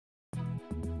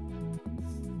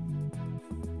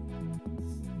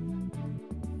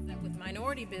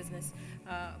minority business,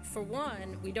 for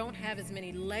one, we don't have as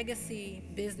many legacy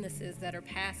businesses that are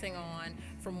passing on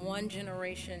from one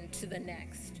generation to the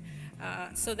next.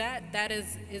 So that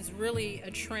is really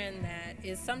a trend that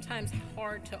is sometimes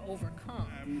hard to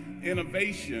overcome.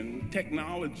 Innovation,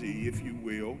 technology, if you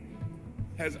will,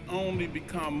 has only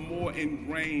become more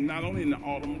ingrained, not only in the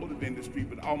automotive industry,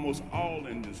 but almost all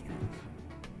industries.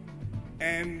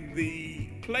 And the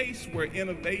place where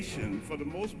innovation, for the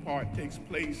most part, takes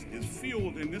place is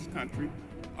fueled in this country,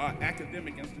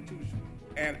 academic institutions.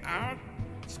 And our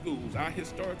schools, our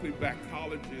historically black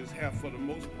colleges, have for the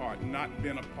most part not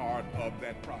been a part of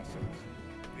that process.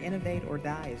 Innovate or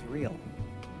die is real.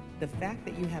 The fact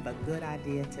that you have a good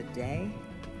idea today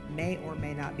may or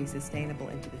may not be sustainable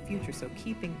into the future. So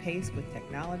keeping pace with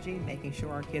technology, making sure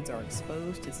our kids are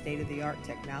exposed to state-of-the-art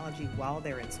technology while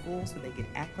they're in school so they get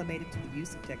acclimated to the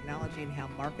use of technology and how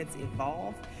markets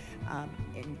evolve,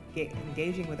 and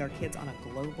engaging with our kids on a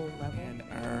global level. And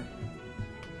our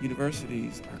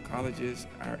universities, our colleges,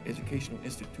 our educational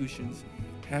institutions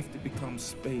have to become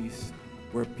space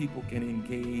where people can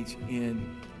engage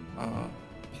in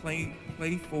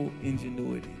playful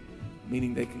ingenuity,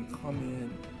 meaning they can come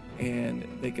in and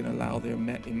they can allow their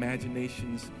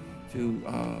imaginations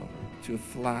to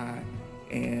fly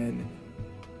and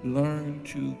learn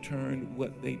to turn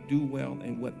what they do well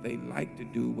and what they like to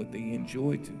do, what they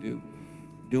enjoy to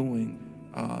doing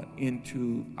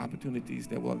into opportunities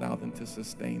that will allow them to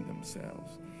sustain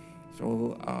themselves.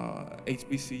 So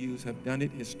HBCUs have done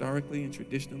it historically and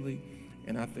traditionally,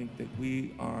 and I think that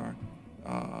we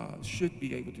should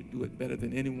be able to do it better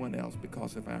than anyone else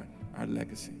because of our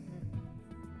legacy.